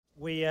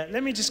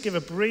Let me just give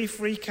a brief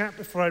recap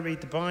before I read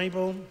the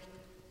Bible.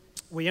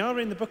 We are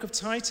in the book of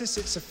Titus.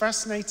 It's a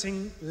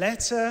fascinating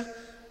letter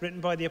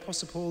written by the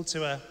Apostle Paul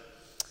to a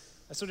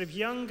sort of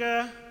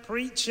younger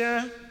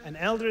preacher, an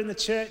elder in the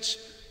church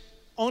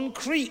on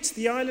Crete,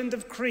 the island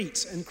of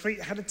Crete. And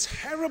Crete had a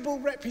terrible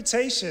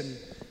reputation.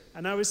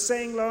 And I was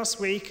saying last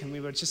week, and we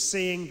were just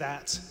seeing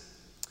that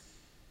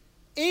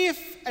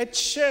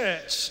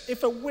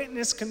if a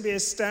witness can be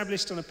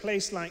established on a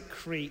place like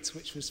Crete,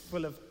 which was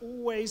full of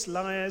always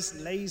liars,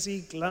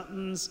 lazy,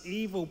 gluttons,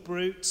 evil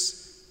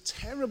brutes,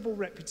 terrible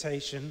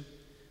reputation,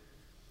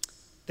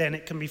 then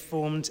it can be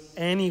formed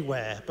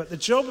anywhere. But the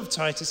job of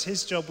Titus,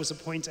 his job was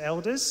appoint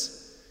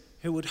elders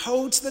who would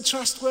hold to the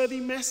trustworthy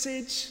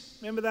message.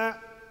 Remember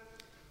that?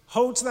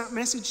 Hold to that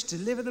message,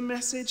 deliver the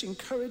message,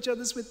 encourage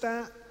others with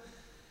that.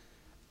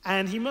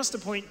 And he must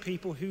appoint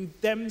people who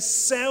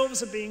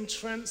themselves are being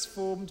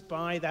transformed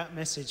by that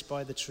message,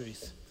 by the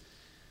truth.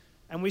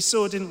 And we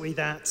saw, didn't we,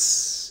 that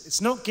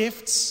it's not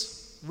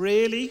gifts,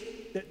 really,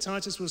 that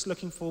Titus was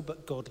looking for,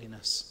 but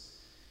godliness.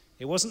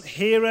 It wasn't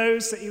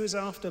heroes that he was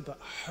after, but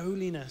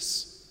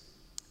holiness.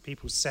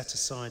 People set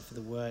aside for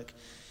the work.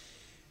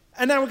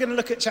 And now we're going to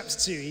look at chapter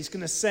 2. He's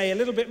going to say a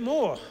little bit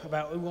more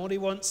about what he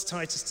wants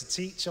Titus to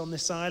teach on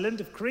this island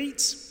of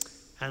Crete.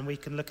 And we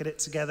can look at it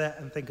together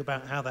and think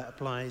about how that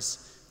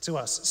applies to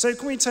us. So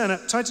can we turn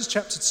up Titus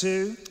chapter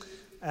 2,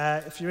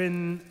 if you're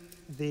in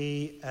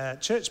the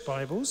church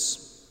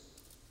Bibles,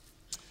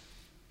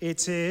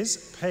 it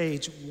is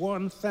page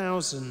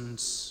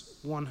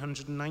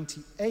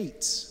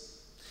 1198.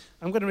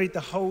 I'm going to read the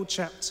whole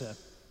chapter,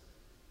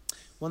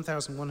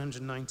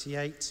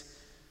 1198.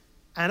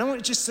 And I want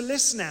you just to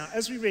listen out.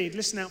 As we read,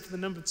 listen out for the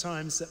number of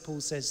times that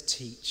Paul says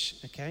teach,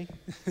 okay?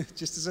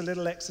 Just as a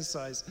little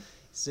exercise. He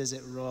says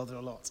it rather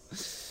a lot.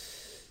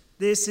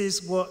 This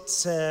is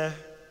what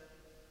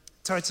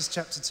Titus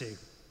chapter 2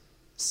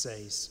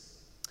 says.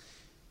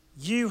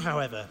 You,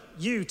 however,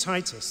 you,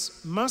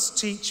 Titus, must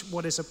teach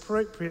what is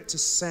appropriate to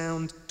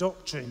sound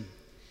doctrine.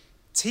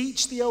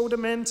 Teach the older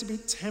men to be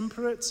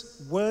temperate,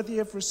 worthy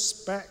of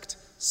respect,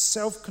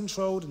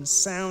 self-controlled, and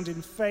sound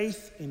in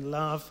faith, in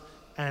love,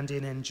 and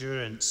in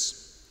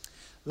endurance.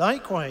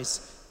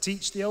 Likewise,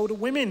 teach the older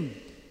women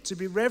to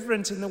be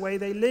reverent in the way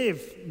they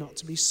live, not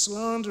to be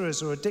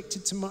slanderers or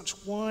addicted to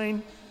much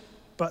wine,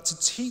 but to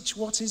teach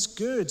what is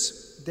good.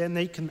 Then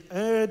they can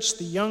urge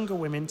the younger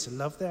women to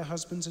love their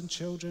husbands and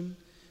children,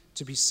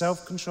 to be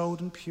self-controlled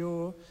and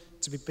pure,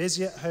 to be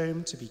busy at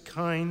home, to be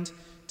kind,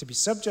 to be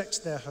subject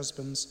to their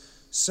husbands,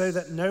 so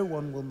that no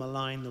one will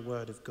malign the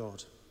word of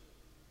God.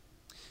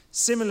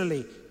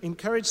 Similarly,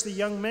 encourage the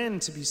young men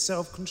to be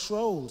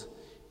self-controlled.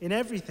 In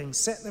everything,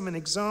 set them an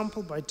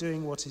example by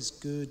doing what is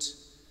good.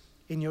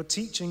 In your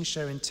teaching,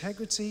 show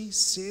integrity,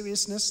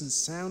 seriousness, and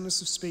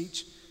soundness of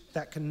speech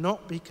that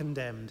cannot be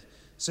condemned,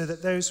 so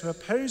that those who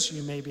oppose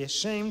you may be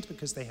ashamed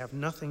because they have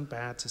nothing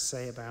bad to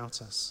say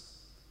about us.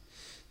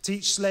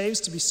 Teach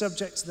slaves to be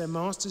subject to their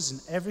masters in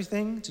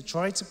everything, to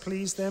try to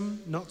please them,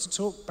 not to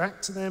talk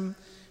back to them,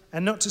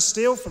 and not to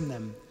steal from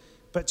them,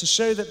 but to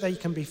show that they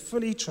can be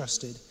fully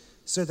trusted,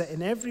 so that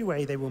in every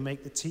way they will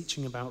make the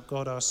teaching about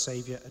God our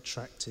Saviour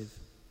attractive.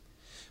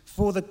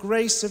 For the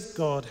grace of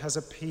God has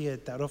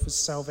appeared that offers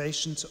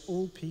salvation to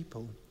all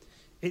people.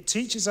 It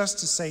teaches us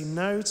to say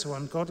no to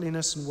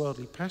ungodliness and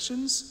worldly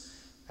passions,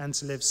 and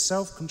to live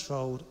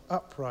self-controlled,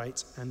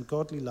 upright, and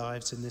godly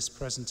lives in this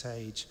present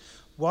age,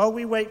 while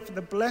we wait for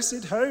the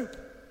blessed hope,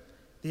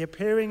 the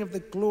appearing of the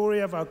glory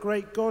of our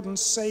great God and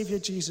Saviour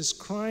Jesus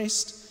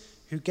Christ,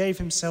 who gave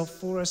himself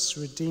for us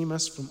to redeem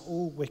us from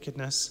all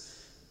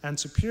wickedness, and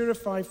to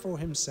purify for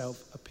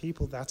himself a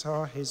people that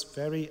are his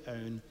very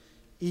own,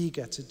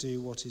 eager to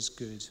do what is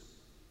good.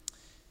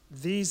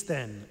 These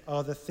then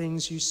are the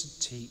things you should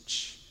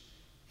teach,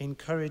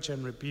 encourage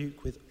and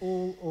rebuke with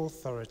all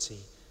authority,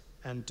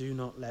 and do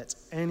not let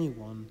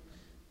anyone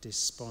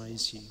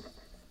despise you.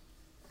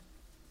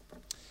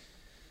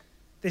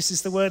 This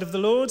is the word of the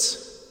Lord.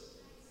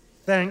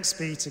 Thanks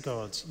be to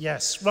God.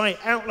 Yes, right,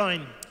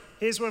 outline.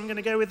 Here's where I'm going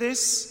to go with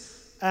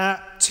this.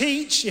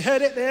 Teach, you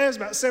heard it there, it's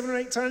about 7 or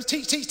 8 times.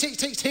 Teach, teach, teach,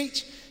 teach,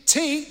 teach.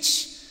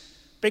 Teach,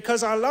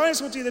 because our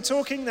lives will do the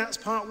talking. That's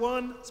part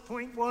 1. That's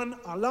point 1.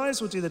 Our lives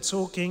will do the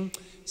talking.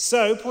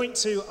 So, point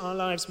 2, our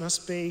lives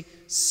must be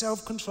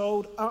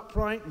self-controlled,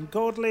 upright, and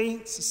godly.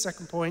 It's the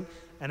second point.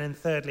 And then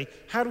thirdly,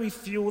 how do we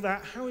fuel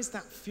that? How is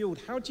that fueled?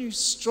 How do you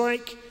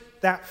strike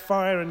that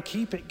fire and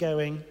keep it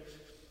going?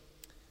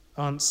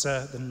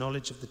 Answer, the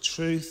knowledge of the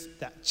truth,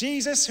 that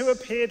Jesus, who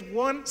appeared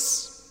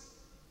once,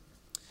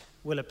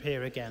 will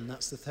appear again.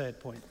 That's the third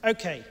point.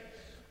 Okay,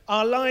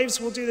 our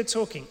lives will do the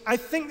talking. I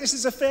think this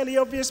is a fairly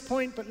obvious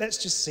point, but let's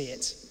just see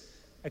it.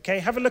 Okay,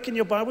 have a look in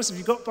your Bibles. If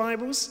you've got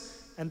Bibles,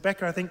 and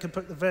Becca, I think, can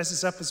put the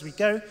verses up as we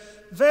go.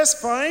 Verse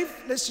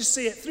 5, let's just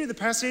see it through the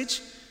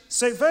passage.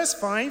 So verse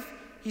 5,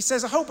 he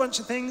says a whole bunch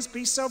of things.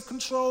 Be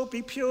self-controlled,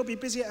 be pure, be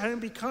busy at home,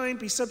 be kind,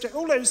 be subject,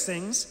 all those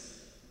things.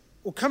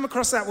 We'll come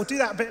across that. We'll do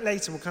that a bit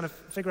later. We'll kind of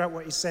figure out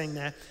what he's saying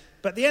there.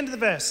 But the end of the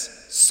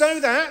verse, so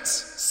that,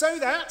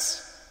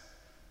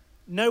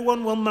 No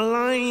one will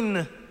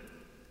malign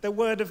the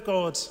word of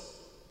God.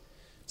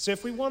 So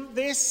if we want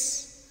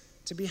this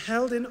to be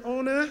held in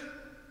honor,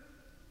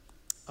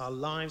 our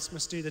lives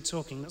must do the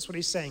talking. That's what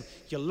he's saying.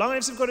 Your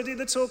lives have got to do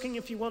the talking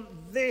if you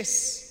want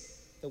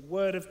this, the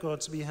word of God,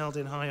 to be held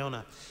in high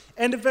honor.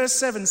 End of verse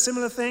 7,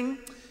 similar thing.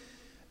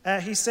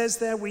 He says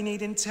there, we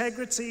need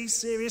integrity,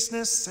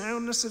 seriousness,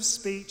 soundness of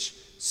speech,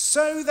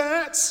 so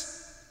that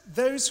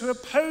those who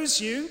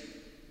oppose you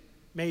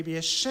may be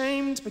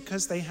ashamed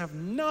because they have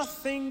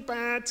nothing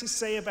bad to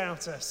say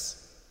about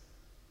us.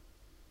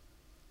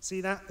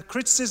 See that? The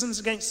criticisms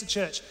against the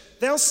church.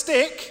 They'll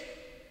stick.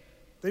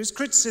 Those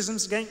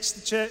criticisms against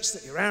the church,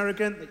 that you're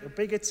arrogant, that you're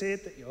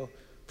bigoted, that you're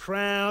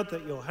proud,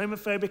 that you're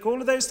homophobic, all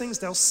of those things,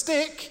 they'll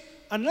stick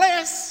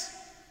unless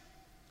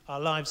our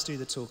lives do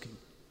the talking.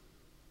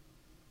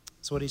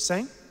 That's what he's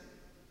saying.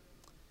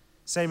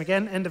 Same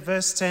again, end of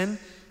verse 10.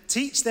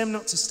 Teach them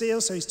not to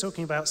steal. So he's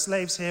talking about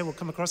slaves here. We'll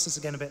come across this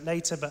again a bit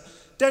later. But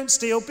don't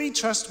steal. Be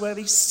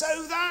trustworthy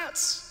so that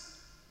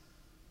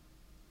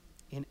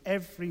in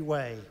every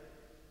way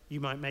you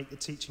might make the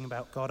teaching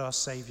about God our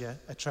Saviour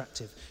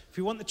attractive. If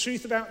we want the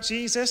truth about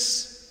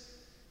Jesus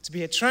to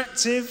be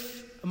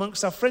attractive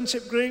amongst our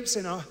friendship groups,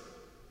 in our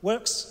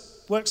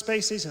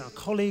workspaces, in our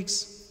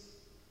colleagues,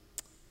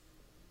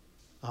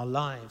 our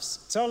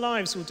lives. So our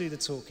lives will do the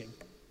talking.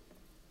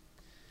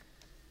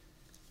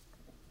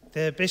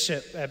 The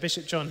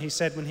Bishop John, he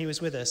said when he was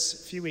with us a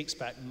few weeks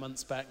back,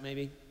 months back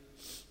maybe,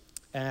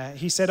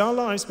 he said, our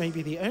lives may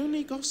be the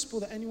only gospel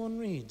that anyone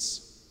reads.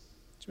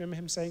 Do you remember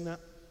him saying that?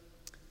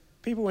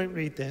 People won't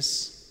read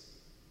this.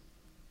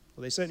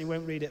 Well, they certainly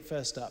won't read it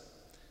first up.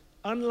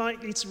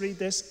 Unlikely to read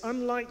this,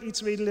 unlikely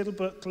to read a little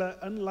booklet,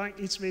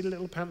 unlikely to read a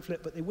little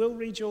pamphlet, but they will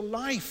read your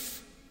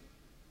life.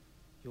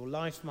 Your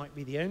life might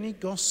be the only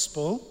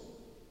gospel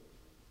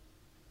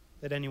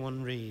that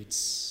anyone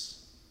reads.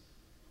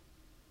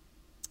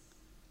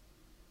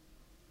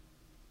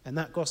 And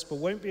that gospel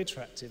won't be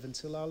attractive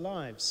until our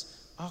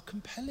lives are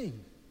compelling.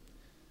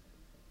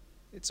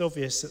 It's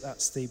obvious that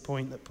that's the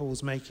point that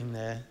Paul's making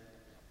there.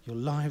 Your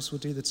lives will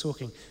do the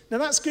talking. Now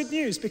that's good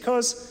news,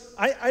 because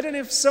I don't know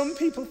if some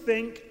people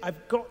think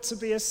I've got to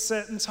be a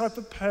certain type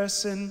of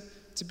person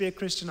to be a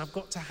Christian. I've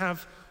got to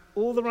have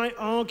all the right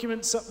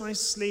arguments up my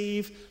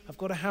sleeve. I've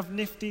got to have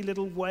nifty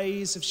little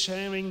ways of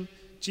sharing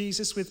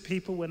Jesus with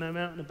people when I'm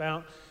out and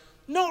about.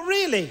 Not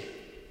really.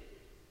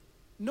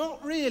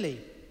 Not really.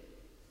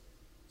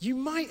 You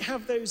might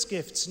have those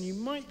gifts and you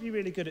might be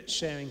really good at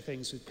sharing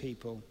things with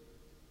people.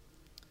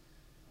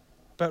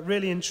 But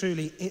really and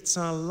truly, it's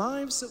our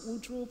lives that will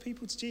draw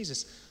people to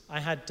Jesus. I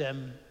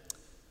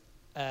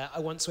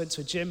once went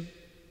to a gym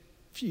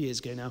a few years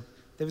ago now.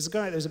 There was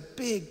a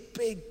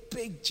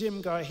big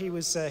gym guy. He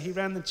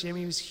ran the gym.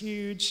 He was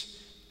huge.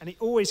 And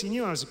he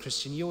knew I was a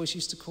Christian. He always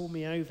used to call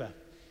me over.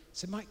 He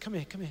said, Mike, come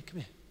here.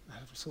 I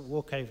sort of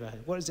walk over.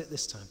 What is it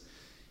this time?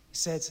 He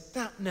said,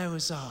 that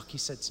Noah's Ark, he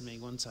said to me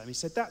one time. He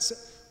said,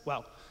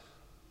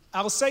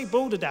 I'll say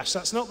balderdash.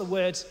 That's not the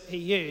word he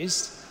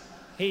used.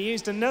 He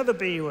used another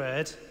B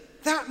word.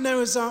 That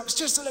Noah's Ark's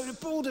just a load of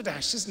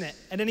balderdash, isn't it?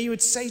 And then he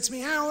would say to me,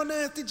 how on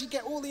earth did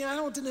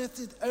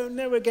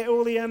Noah get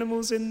all the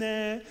animals in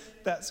there?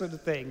 That sort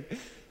of thing.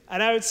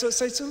 And I would sort of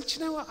say to him, do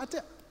you know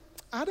what?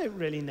 I don't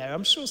really know.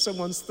 I'm sure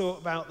someone's thought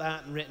about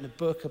that and written a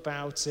book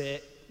about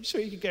it. I'm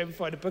sure you could go and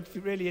find a book if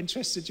you're really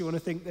interested. You want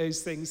to think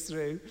those things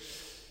through.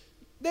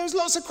 There's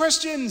lots of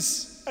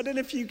questions. I don't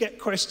know if you get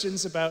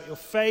questions about your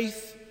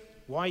faith,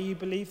 why you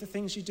believe the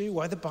things you do,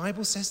 why the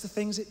Bible says the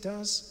things it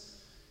does.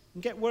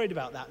 And get worried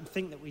about that and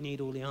think that we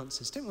need all the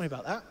answers. Don't worry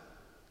about that.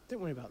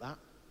 Don't worry about that.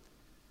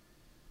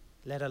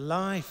 Let a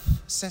life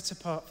set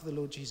apart for the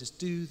Lord Jesus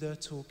do the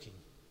talking.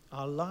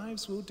 Our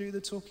lives will do the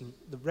talking.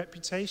 The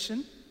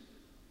reputation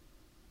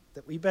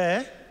that we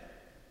bear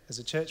as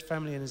a church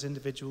family and as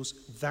individuals,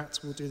 that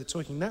will do the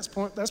talking. That's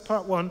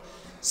part one.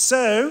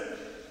 So,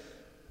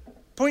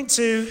 point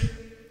 2,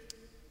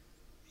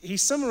 he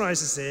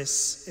summarizes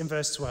this in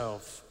verse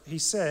 12. He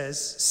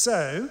says,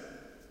 so,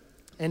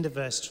 end of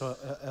verse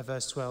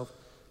 12,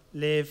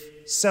 live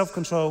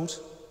self-controlled,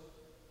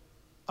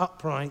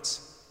 upright,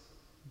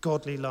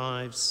 godly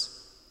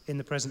lives in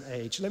the present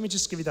age. Let me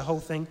just give you the whole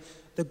thing.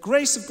 The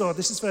grace of God,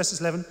 this is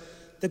verses 11,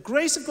 the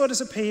grace of God has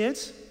appeared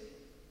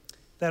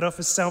that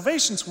offers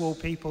salvation to all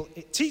people.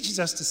 It teaches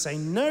us to say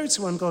no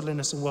to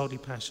ungodliness and worldly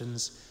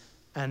passions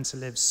and to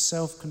live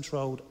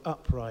self-controlled,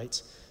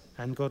 upright,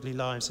 and godly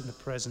lives in the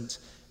present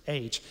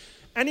age.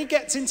 And he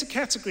gets into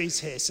categories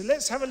here. So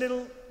let's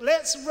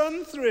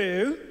run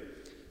through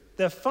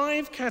the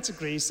 5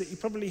 categories that you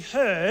probably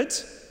heard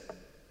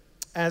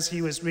as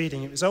he was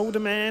reading. It was older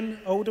men,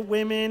 older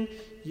women,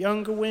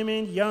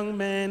 young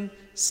men,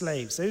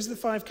 slaves. Those are the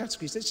 5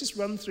 categories. Let's just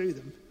run through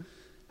them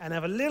and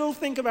have a little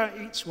think about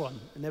each one.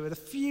 And there were a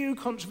few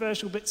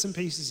controversial bits and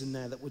pieces in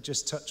there that we'll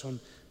just touch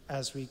on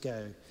as we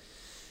go.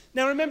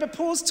 Now remember,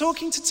 Paul's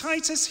talking to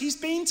Titus. He's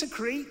been to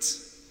Crete.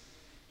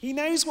 He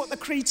knows what the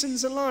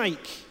Cretans are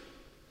like.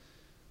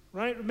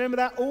 Right? Remember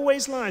that?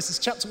 Always liars. It's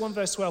chapter 1,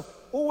 verse 12.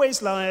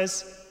 Always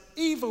liars,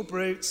 evil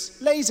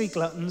brutes, lazy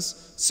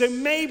gluttons. So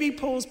maybe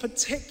Paul's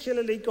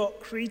particularly got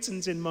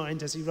Cretans in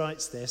mind as he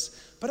writes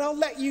this, but I'll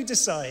let you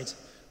decide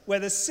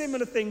whether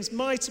similar things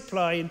might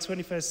apply in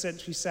 21st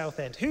century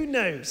Southend. Who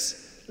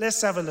knows?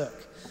 Let's have a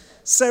look.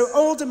 So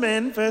older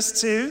men,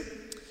 verse 2,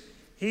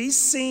 he's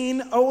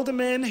seen older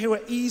men who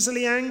are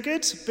easily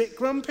angered, a bit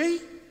grumpy,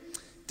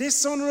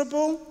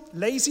 dishonorable,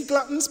 lazy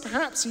gluttons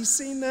perhaps, he's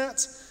seen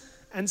that.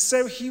 And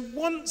so he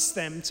wants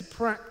them to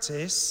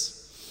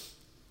practice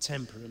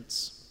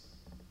temperance.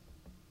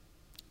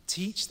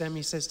 Teach them,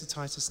 he says to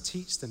Titus,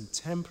 teach them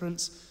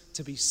temperance,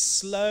 to be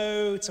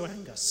slow to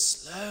anger,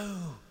 slow,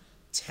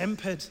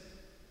 tempered,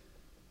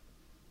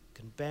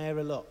 can bear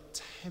a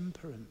lot,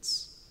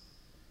 temperance.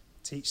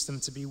 Teach them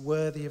to be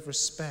worthy of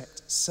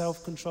respect,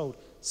 self-controlled,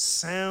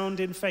 sound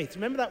in faith.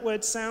 Remember that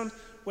word sound?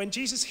 When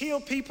Jesus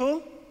healed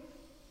people,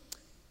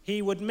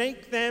 he would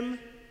make them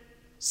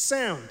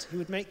sound. He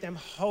would make them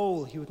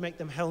whole. He would make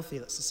them healthy.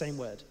 That's the same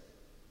word.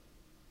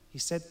 He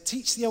said,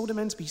 teach the older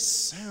men to be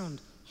sound,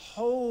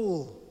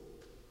 whole,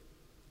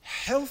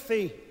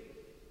 healthy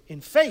in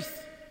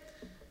faith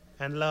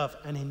and love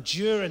and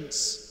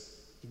endurance.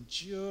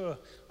 Endure.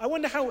 I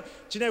wonder how,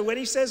 when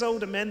he says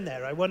older men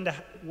there, I wonder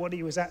what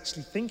he was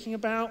actually thinking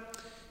about.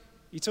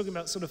 You're talking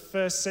about sort of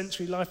first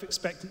century life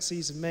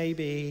expectancies of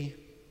maybe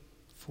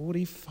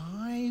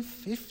 45,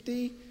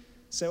 50.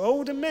 So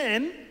older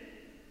men,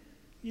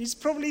 he's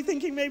probably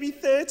thinking maybe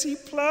 30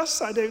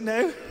 plus, I don't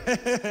know.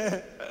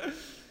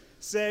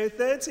 So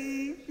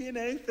 30,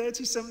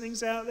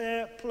 30-somethings out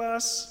there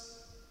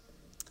plus.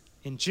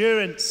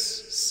 Endurance,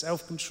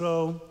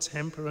 self-control,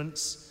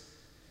 temperance.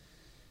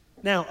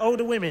 Now,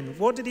 older women,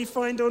 what did he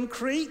find on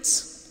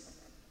Crete?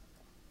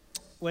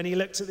 When he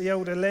looked at the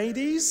older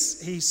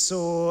ladies, he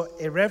saw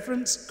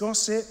irreverence,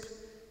 gossip,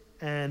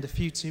 and a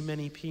few too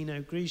many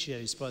Pinot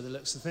Grigios by the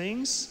looks of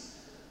things.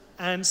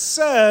 And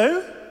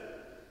so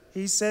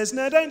he says,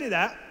 no, don't do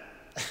that.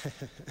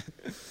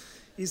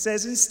 He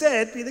says,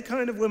 instead, be the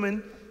kind of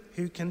woman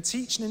who can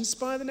teach and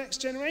inspire the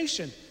next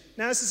generation.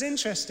 Now, this is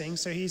interesting.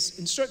 So he's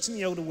instructing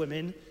the older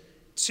women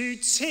to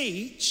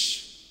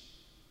teach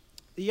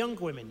the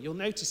younger women. You'll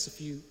notice if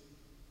you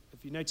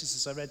notice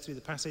as I read through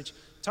the passage,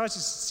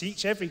 Titus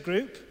teach every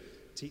group,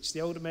 teach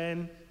the older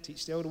men,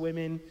 teach the older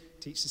women,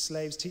 teach the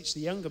slaves, teach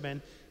the younger men.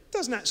 It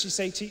doesn't actually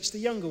say teach the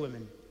younger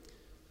women.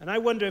 And I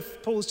wonder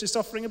if Paul's just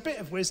offering a bit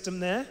of wisdom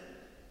there.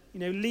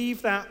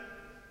 Leave that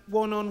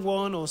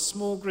one-on-one or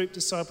small group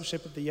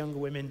discipleship of the younger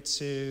women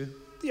to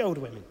the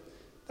older women.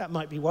 That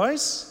might be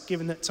wise,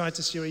 given that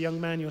Titus, you're a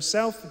young man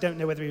yourself. I don't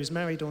know whether he was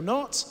married or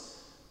not.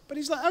 But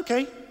he's like,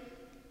 okay,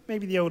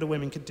 maybe the older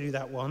women could do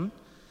that one.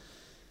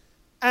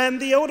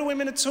 And the older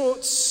women are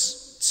taught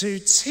to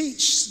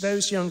teach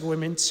those younger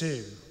women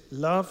to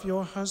love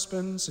your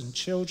husbands and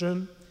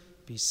children,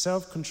 be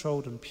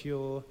self-controlled and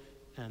pure,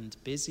 and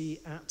busy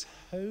at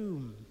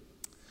home.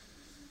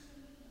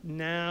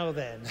 Now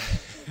then,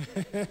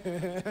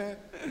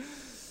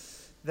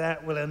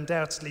 that will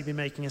undoubtedly be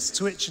making us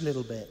twitch a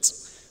little bit.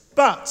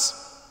 But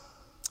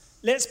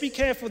let's be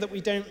careful that we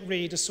don't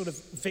read a sort of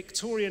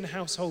Victorian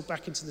household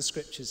back into the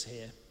scriptures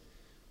here.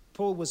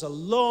 Paul was a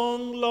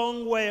long,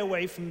 long way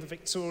away from the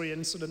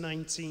Victorian sort of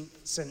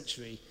 19th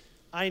century.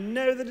 I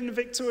know that in the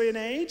Victorian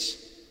age,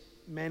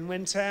 men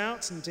went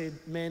out and did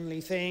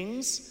manly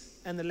things,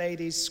 and the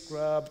ladies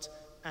scrubbed,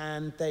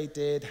 and they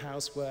did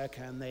housework,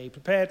 and they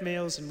prepared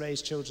meals and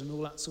raised children,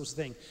 all that sort of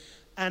thing.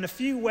 And a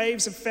few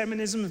waves of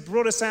feminism have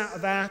brought us out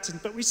of that,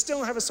 but we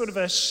still have a sort of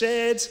a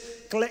shared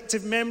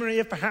collective memory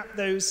of perhaps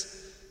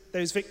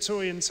those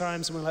Victorian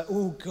times, and we're like,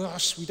 oh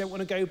gosh, we don't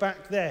want to go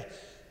back there.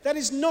 That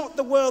is not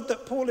the world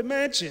that Paul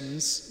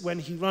imagines when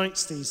he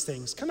writes these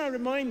things. Can I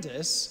remind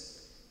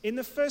us, in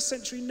the first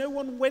century, no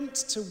one went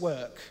to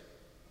work.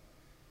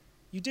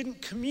 You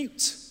didn't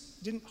commute.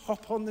 You didn't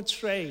hop on the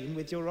train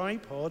with your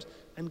iPod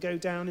and go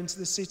down into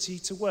the city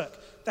to work.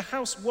 The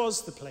house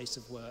was the place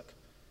of work.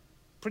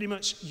 Pretty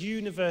much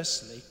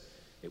universally,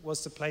 it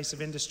was the place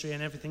of industry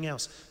and everything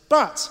else.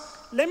 But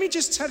let me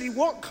just tell you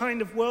what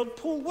kind of world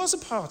Paul was a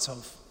part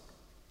of.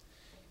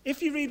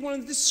 If you read one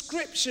of the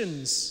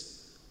descriptions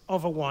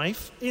of a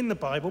wife in the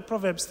Bible,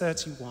 Proverbs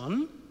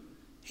 31,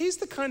 here's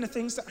the kind of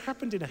things that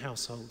happened in a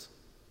household.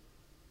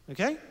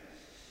 Okay?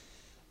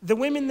 The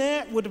women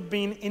there would have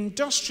been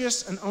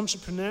industrious and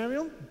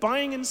entrepreneurial,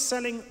 buying and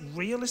selling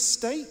real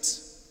estate,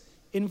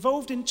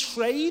 involved in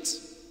trade,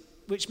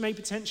 which may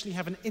potentially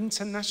have an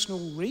international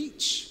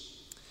reach.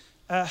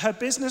 Her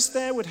business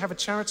there would have a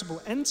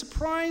charitable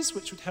enterprise,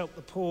 which would help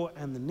the poor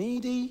and the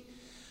needy.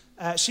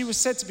 She was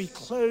said to be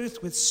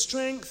clothed with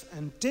strength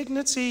and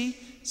dignity,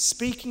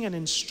 speaking and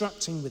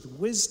instructing with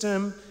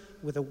wisdom,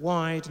 with a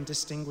wide and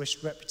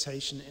distinguished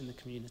reputation in the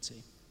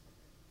community.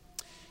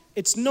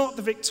 It's not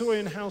the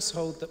Victorian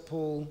household that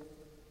Paul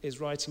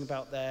is writing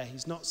about there.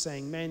 He's not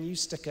saying, men,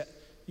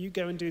 you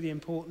go and do the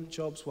important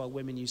jobs while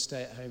women, you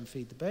stay at home and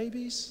feed the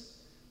babies.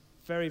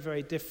 Very,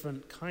 very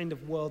different kind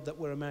of world that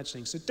we're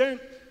imagining. So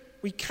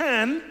we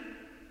can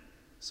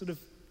sort of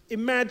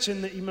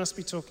imagine that he must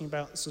be talking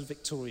about the sort of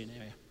Victorian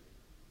area.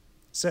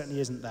 Certainly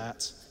isn't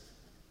that.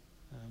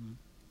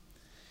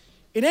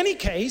 In any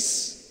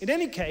case,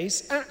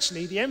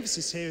 actually, the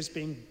emphasis here is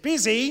being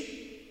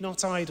busy,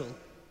 not idle.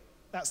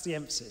 That's the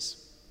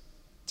emphasis.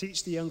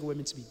 Teach the younger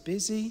women to be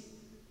busy,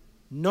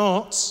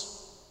 not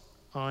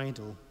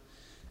idle,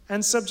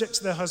 and subject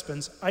to their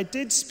husbands. I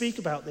did speak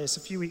about this a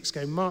few weeks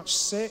ago, March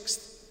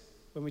 6th,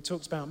 when we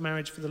talked about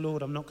marriage for the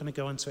Lord. I'm not going to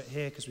go into it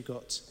here because we've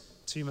got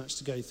too much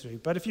to go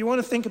through. But if you want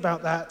to think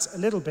about that a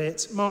little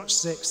bit, March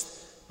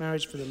 6th,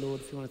 marriage for the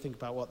Lord, if you want to think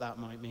about what that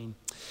might mean.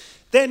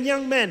 Then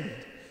young men.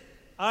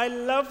 I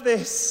love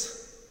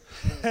this.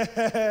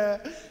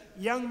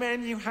 Young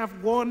men, you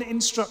have one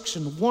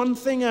instruction, one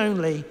thing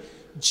only,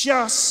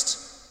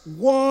 just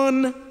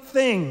one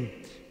thing.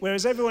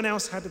 Whereas everyone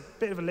else had a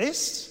bit of a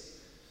list.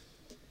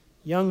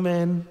 Young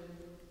men,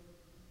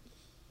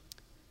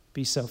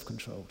 be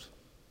self-controlled.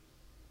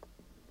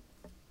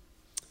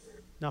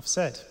 Enough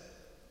said.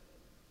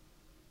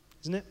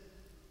 Isn't it?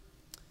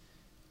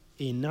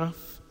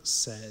 Enough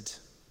said.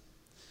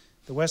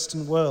 The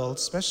Western world,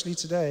 especially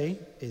today,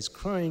 is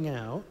crying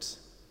out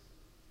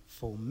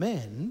for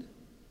men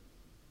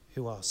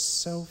who are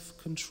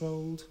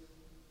self-controlled,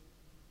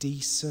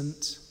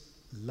 decent,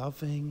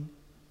 loving,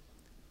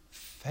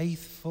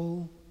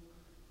 faithful,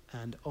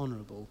 and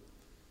honourable,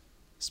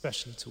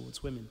 especially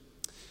towards women.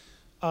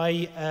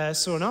 I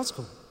saw an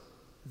article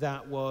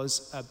that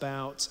was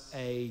about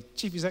a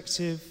chief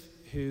executive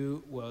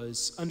who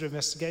was under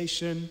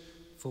investigation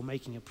for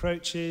making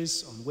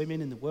approaches on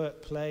women in the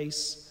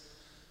workplace.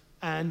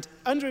 And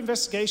under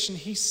investigation,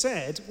 he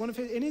said,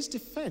 in his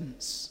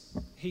defense,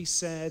 he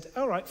said,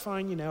 all right,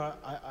 fine,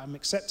 I'm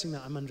accepting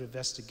that I'm under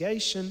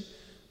investigation,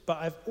 but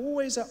I've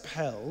always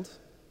upheld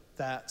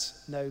that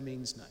no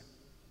means no.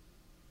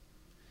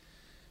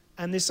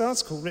 And this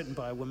article, written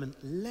by a woman,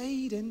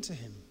 laid into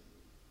him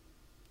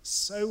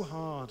so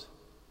hard.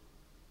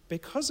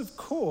 Because, of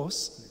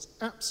course, and it's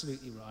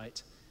absolutely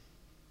right,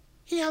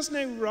 he has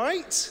no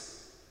right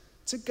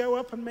to go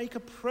up and make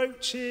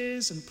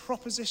approaches and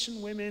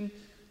proposition women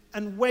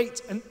and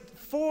wait and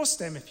force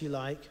them, if you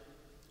like,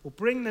 or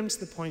bring them to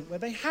the point where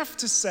they have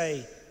to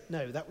say,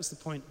 no, that was the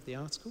point of the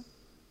article.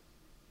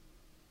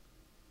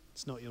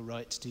 It's not your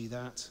right to do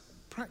that.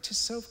 Practice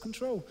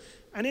self-control.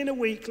 And in a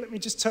week, let me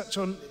just touch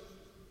on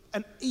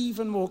an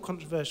even more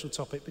controversial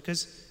topic,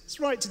 because it's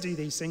right to do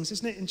these things,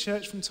 isn't it, in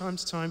church from time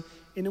to time.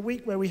 In a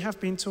week where we have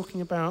been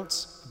talking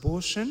about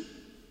abortion,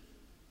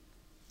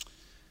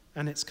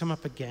 and it's come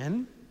up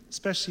again,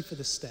 especially for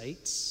the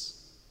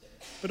States,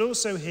 but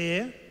also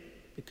here,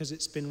 because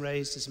it's been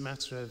raised as a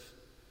matter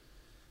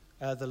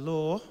of the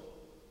law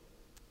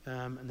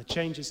and the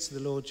changes to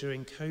the law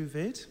during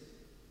COVID.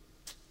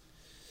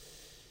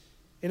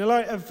 In the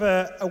light of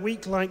a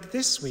week like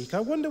this week,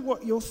 I wonder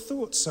what your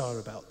thoughts are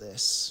about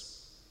this.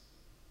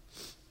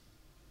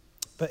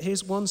 But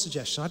here's one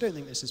suggestion. I don't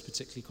think this is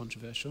particularly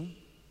controversial.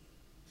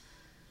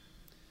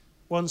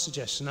 One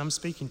suggestion. I'm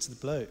speaking to the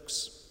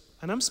blokes.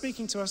 And I'm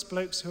speaking to us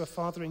blokes who are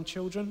fathering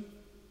children.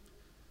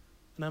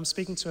 And I'm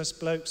speaking to us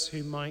blokes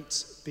who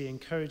might be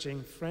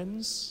encouraging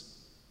friends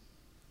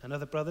and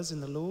other brothers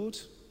in the Lord.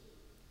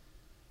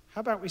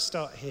 How about we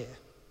start here?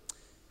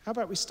 How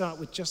about we start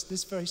with just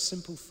this very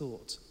simple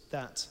thought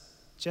that,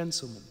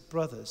 gentlemen,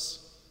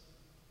 brothers,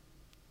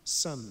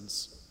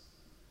 sons,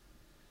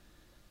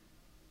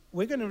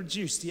 we're going to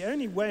reduce, the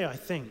only way I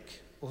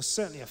think, or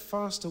certainly a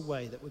faster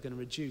way that we're going to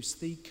reduce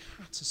the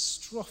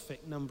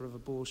catastrophic number of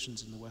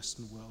abortions in the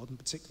Western world, and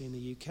particularly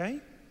in the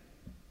UK,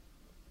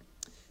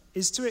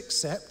 is to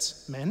accept,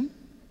 men,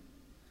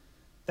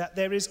 that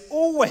there is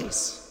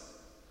always,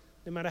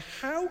 no matter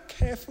how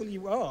careful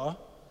you are,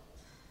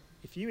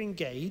 if you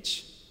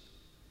engage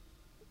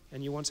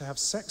and you want to have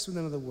sex with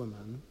another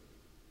woman,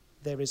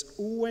 there is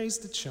always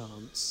the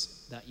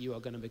chance that you are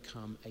going to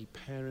become a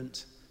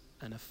parent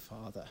and a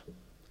father.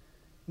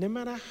 No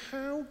matter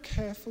how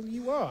careful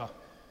you are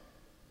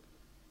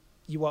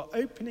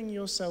opening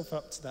yourself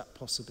up to that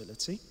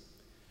possibility.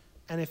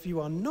 And if you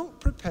are not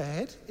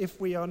prepared, if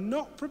we are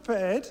not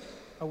prepared,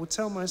 I will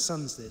tell my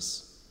sons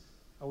this.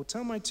 I will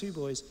tell my two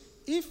boys,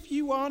 if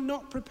you are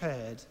not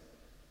prepared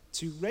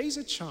to raise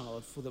a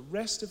child for the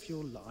rest of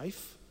your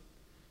life,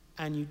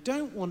 and you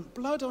don't want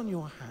blood on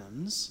your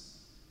hands,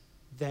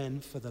 then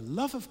for the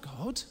love of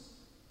God,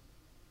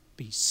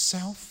 be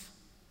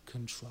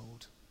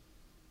self-controlled.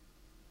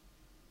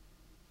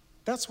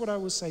 That's what I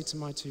will say to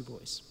my two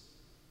boys.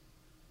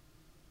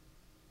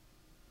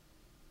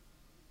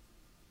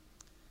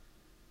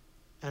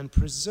 And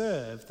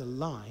preserve the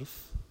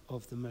life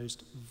of the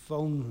most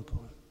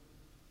vulnerable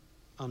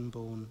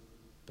unborn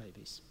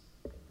babies.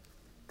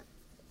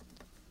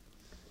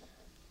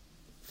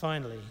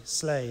 Finally,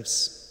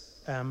 slaves,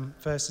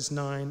 verses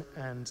 9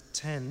 and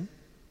 10.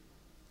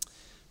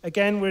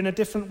 Again, we're in a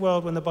different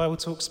world when the Bible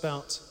talks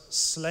about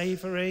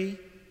slavery,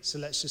 so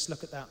let's just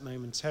look at that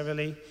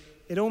momentarily.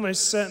 It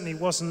almost certainly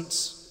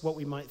wasn't what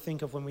we might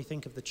think of when we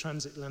think of the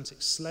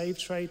transatlantic slave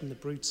trade and the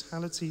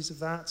brutalities of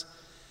that.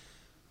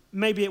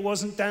 Maybe it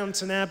wasn't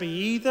Downton Abbey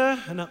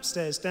either, and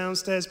upstairs,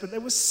 downstairs, but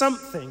there was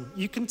something.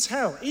 You can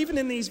tell. Even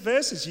in these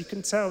verses, you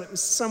can tell it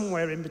was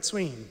somewhere in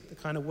between, the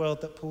kind of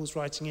world that Paul's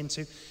writing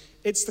into.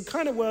 It's the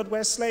kind of world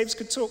where slaves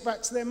could talk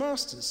back to their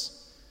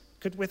masters,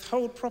 could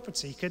withhold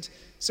property,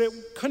 so it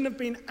couldn't have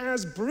been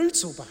as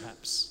brutal,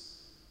 perhaps,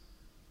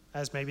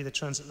 as maybe the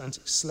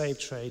transatlantic slave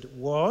trade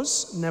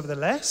was.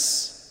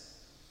 Nevertheless,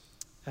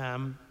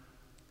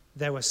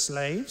 there were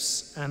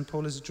slaves, and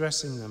Paul is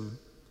addressing them.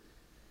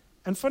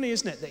 And funny,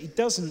 isn't it, that he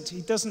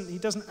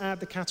doesn't add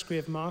the category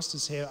of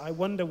masters here. I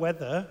wonder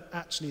whether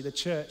actually the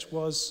church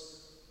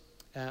was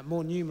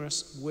more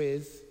numerous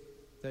with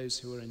those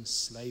who were in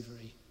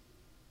slavery.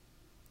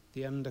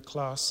 The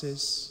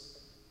underclasses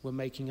were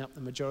making up the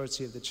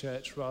majority of the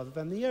church rather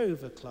than the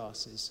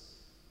overclasses,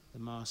 the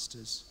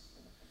masters.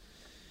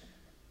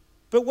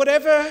 But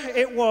whatever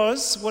it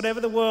was, whatever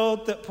the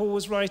world that Paul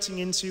was writing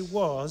into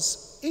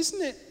was,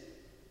 isn't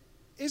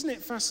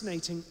it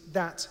fascinating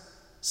that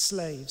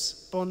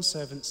slaves,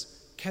 bondservants,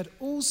 can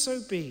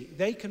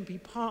be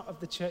part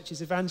of the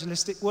church's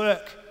evangelistic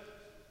work.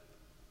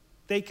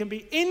 They can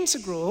be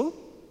integral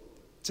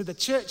to the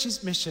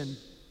church's mission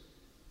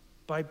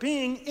by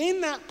being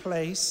in that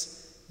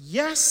place,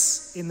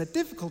 yes, in the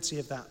difficulty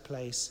of that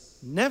place,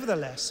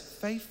 nevertheless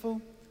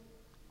faithful,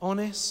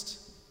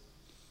 honest,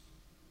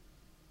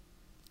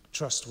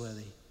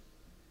 trustworthy,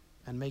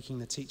 and making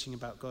the teaching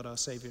about God our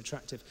Savior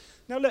attractive.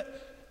 Now look,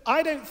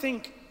 I don't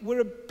think we're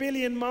a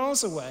billion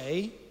miles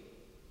away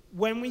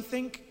when we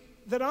think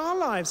that our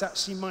lives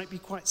actually might be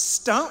quite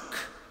stuck,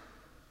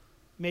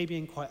 maybe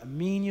in quite a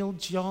menial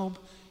job.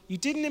 You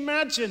didn't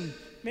imagine,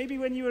 maybe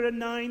when you were a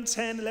 9,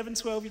 10, 11,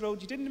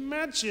 12-year-old, you didn't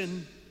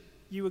imagine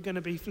you were going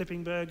to be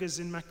flipping burgers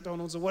in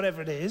McDonald's or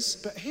whatever it is,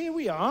 but here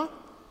we are.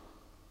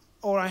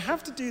 Or I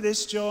have to do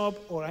this job,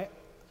 or I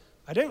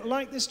don't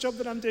like this job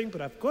that I'm doing,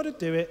 but I've got to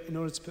do it in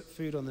order to put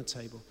food on the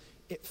table.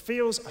 I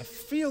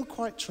feel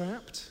quite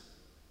trapped.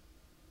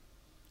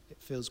 It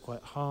feels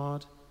quite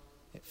hard.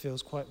 It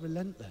feels quite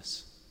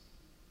relentless.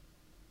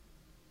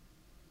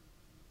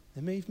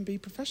 There may even be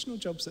professional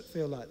jobs that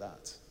feel like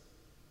that.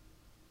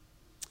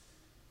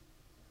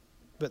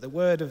 But the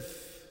word of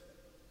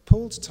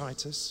Paul to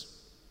Titus,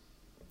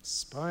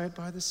 inspired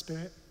by the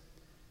Spirit,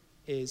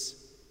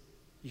 is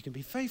you can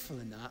be faithful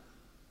in that,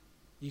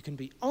 you can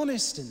be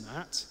honest in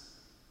that,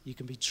 you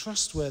can be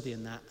trustworthy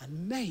in that,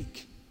 and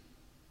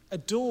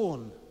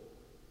adorn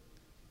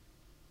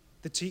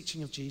the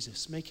teaching of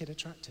Jesus, make it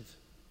attractive.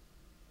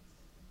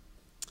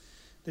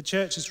 The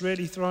church has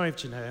really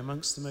thrived,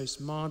 amongst the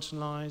most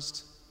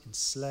marginalized,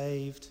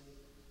 enslaved,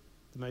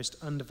 the most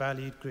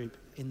undervalued group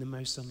in the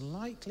most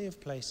unlikely of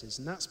places.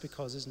 And that's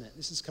because, isn't it?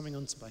 This is coming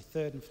on to my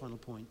third and final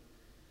point.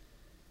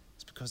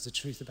 It's because the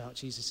truth about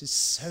Jesus is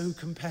so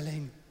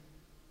compelling.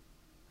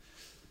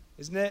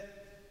 Isn't it?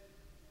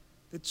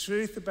 The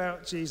truth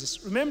about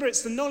Jesus. Remember,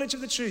 it's the knowledge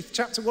of the truth.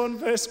 Chapter 1,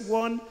 verse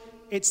 1.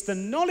 It's the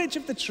knowledge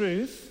of the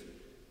truth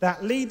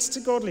that leads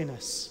to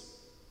godliness.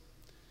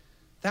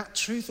 That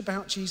truth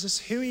about Jesus,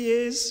 who he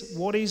is,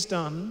 what he's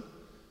done,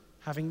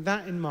 having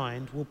that in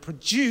mind, will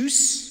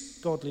produce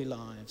godly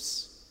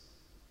lives.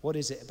 What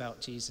is it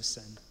about Jesus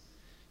then?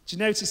 Do you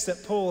notice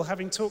that Paul,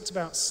 having talked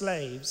about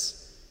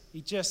slaves,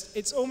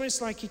 it's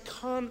almost like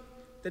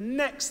the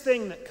next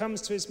thing that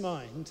comes to his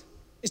mind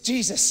is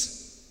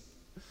Jesus.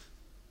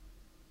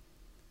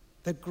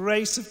 The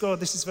grace of God,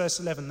 this is verse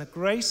 11, the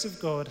grace of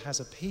God has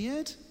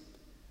appeared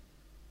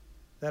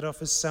that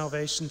offers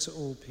salvation to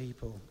all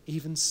people,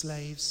 even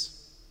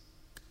slaves.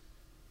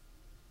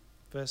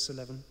 Verse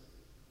 11.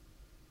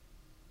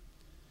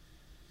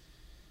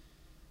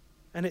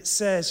 And it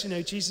says,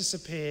 Jesus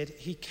appeared,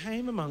 he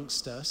came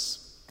amongst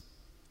us,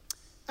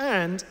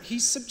 and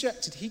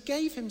he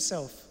gave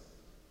himself.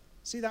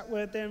 See that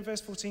word there in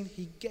verse 14?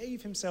 He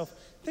gave himself.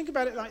 Think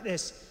about it like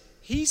this.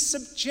 He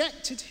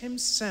subjected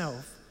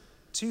himself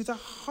to the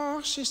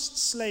harshest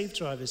slave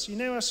drivers.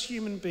 Us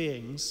human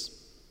beings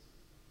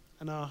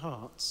and our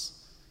hearts,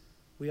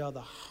 we are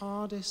the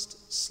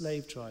hardest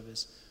slave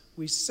drivers.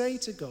 We say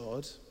to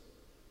God,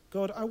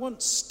 I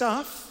want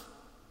stuff.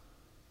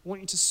 I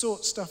want you to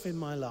sort stuff in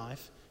my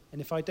life. And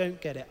if I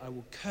don't get it, I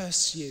will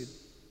curse you.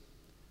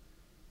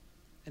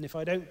 And if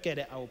I don't get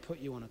it, I will put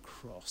you on a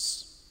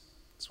cross.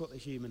 That's what the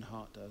human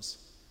heart does.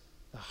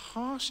 The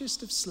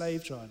harshest of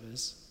slave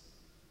drivers.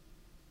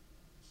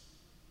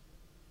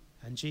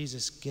 And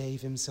Jesus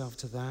gave himself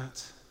to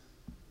that.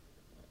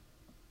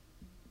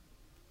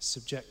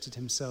 Subjected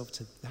himself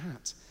to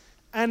that.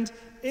 And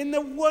in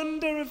the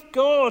wonder of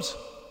God,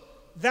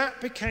 that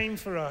became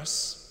for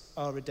us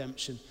our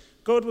redemption.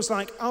 God was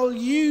like, I'll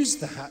use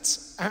that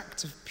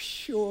act of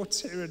pure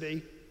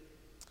tyranny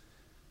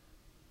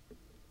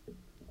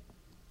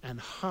and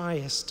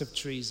highest of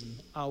treason.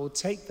 I will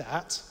take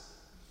that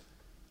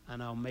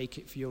and I'll make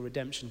it for your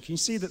redemption. Can you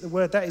see that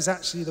that is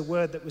actually the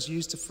word that was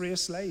used to free a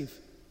slave,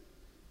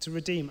 to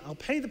redeem? I'll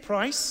pay the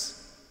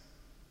price.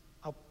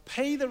 I'll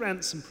pay the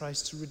ransom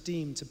price to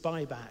redeem, to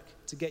buy back,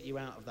 to get you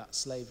out of that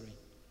slavery.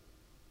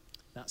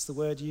 That's the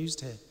word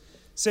used here.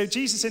 So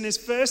Jesus, in his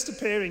first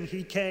appearing,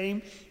 he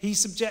came, he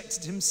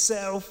subjected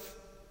himself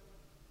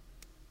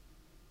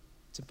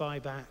to buy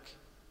back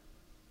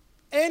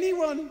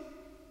anyone,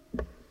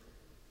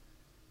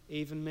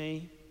 even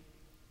me.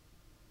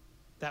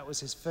 That was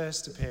his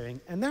first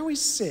appearing. And now we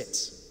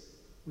sit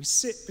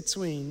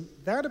between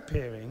that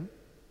appearing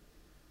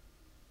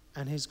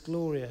and his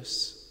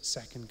glorious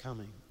second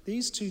coming.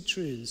 These two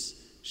truths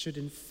should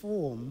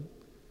inform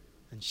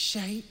and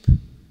shape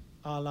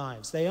our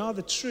lives. They are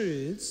the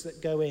truths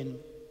that go in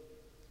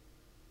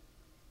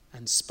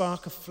and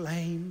spark a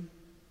flame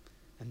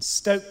and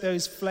stoke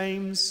those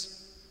flames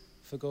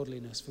for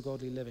godliness, for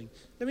godly living.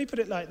 Let me put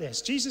it like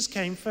this. Jesus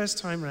came first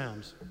time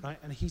round, right?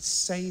 And he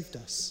saved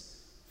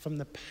us from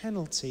the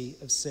penalty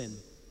of sin.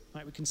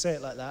 Right? We can say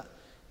it like that.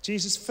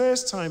 Jesus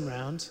first time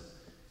round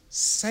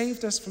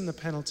saved us from the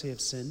penalty of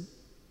sin.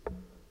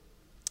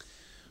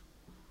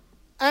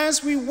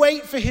 As we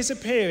wait for his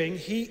appearing,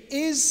 he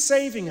is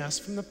saving us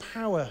from the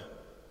power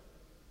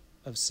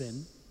of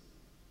sin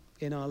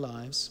in our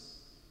lives,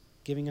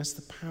 giving us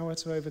the power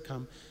to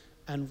overcome,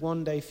 and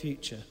one day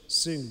future,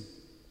 soon,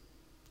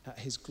 at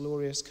his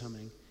glorious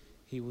coming,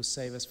 he will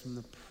save us from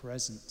the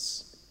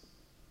presence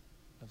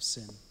of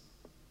sin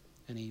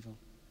and evil.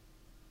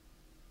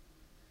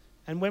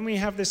 And when we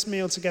have this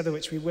meal together,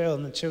 which we will,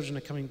 and the children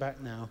are coming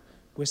back now,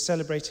 we're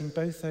celebrating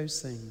both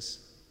those things,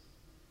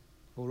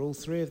 or all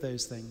three of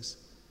those things.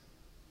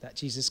 That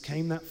Jesus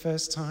came that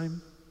first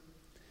time,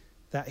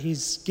 that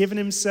he's given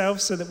himself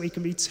so that we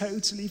can be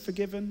totally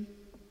forgiven,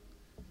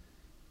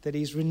 that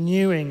he's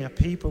renewing a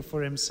people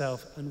for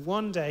himself, and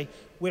one day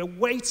we're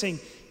waiting.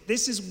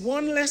 This is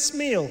one less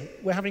meal.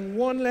 We're having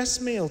one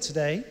less meal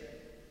today.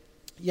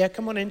 Yeah,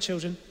 come on in,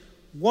 children.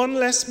 One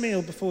less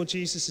meal before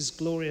Jesus'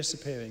 glorious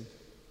appearing.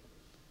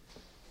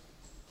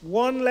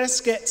 One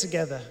less get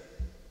together.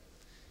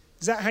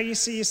 Is that how you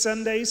see your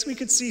Sundays? We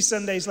could see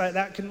Sundays like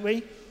that, couldn't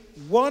we?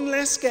 One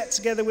less get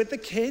together with the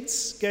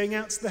kids going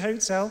out to the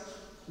hotel.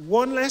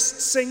 One less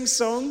sing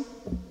song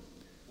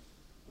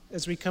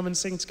as we come and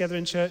sing together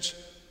in church.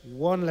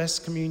 One less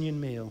communion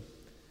meal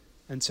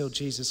until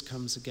Jesus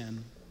comes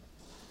again.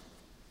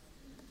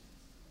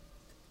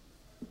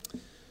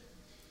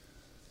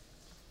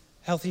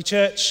 Healthy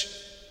church.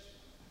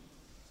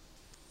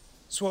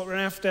 It's what we're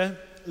after.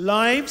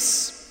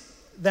 Lives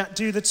that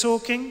do the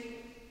talking.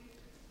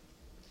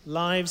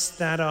 Lives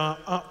that are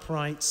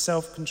upright,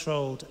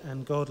 self-controlled,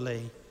 and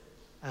godly,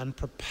 and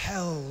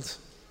propelled,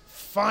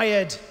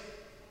 fired,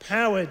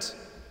 powered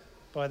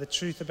by the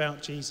truth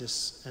about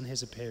Jesus and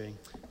his appearing.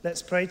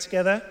 Let's pray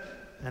together,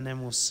 and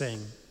then we'll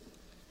sing.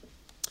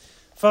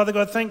 Father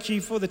God, thank you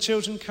for the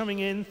children coming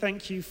in.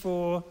 Thank you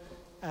for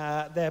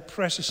their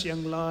precious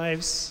young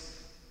lives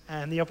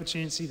and the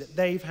opportunity that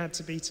they've had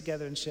to be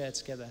together and share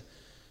together.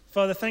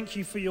 Father, thank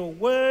you for your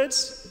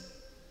words.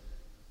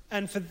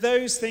 And for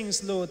those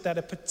things, Lord, that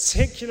are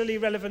particularly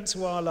relevant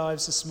to our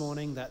lives this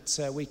morning that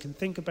we can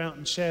think about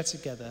and share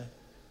together,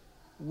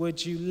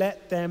 would you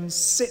let them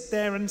sit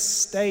there and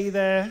stay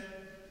there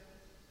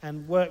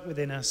and work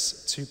within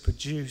us to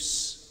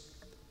produce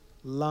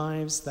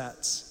lives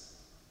that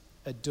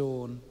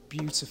adorn,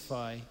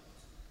 beautify,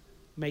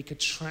 make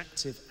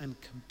attractive and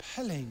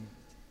compelling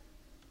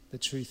the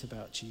truth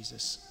about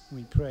Jesus.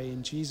 We pray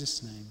in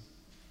Jesus' name.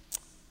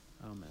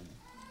 Amen.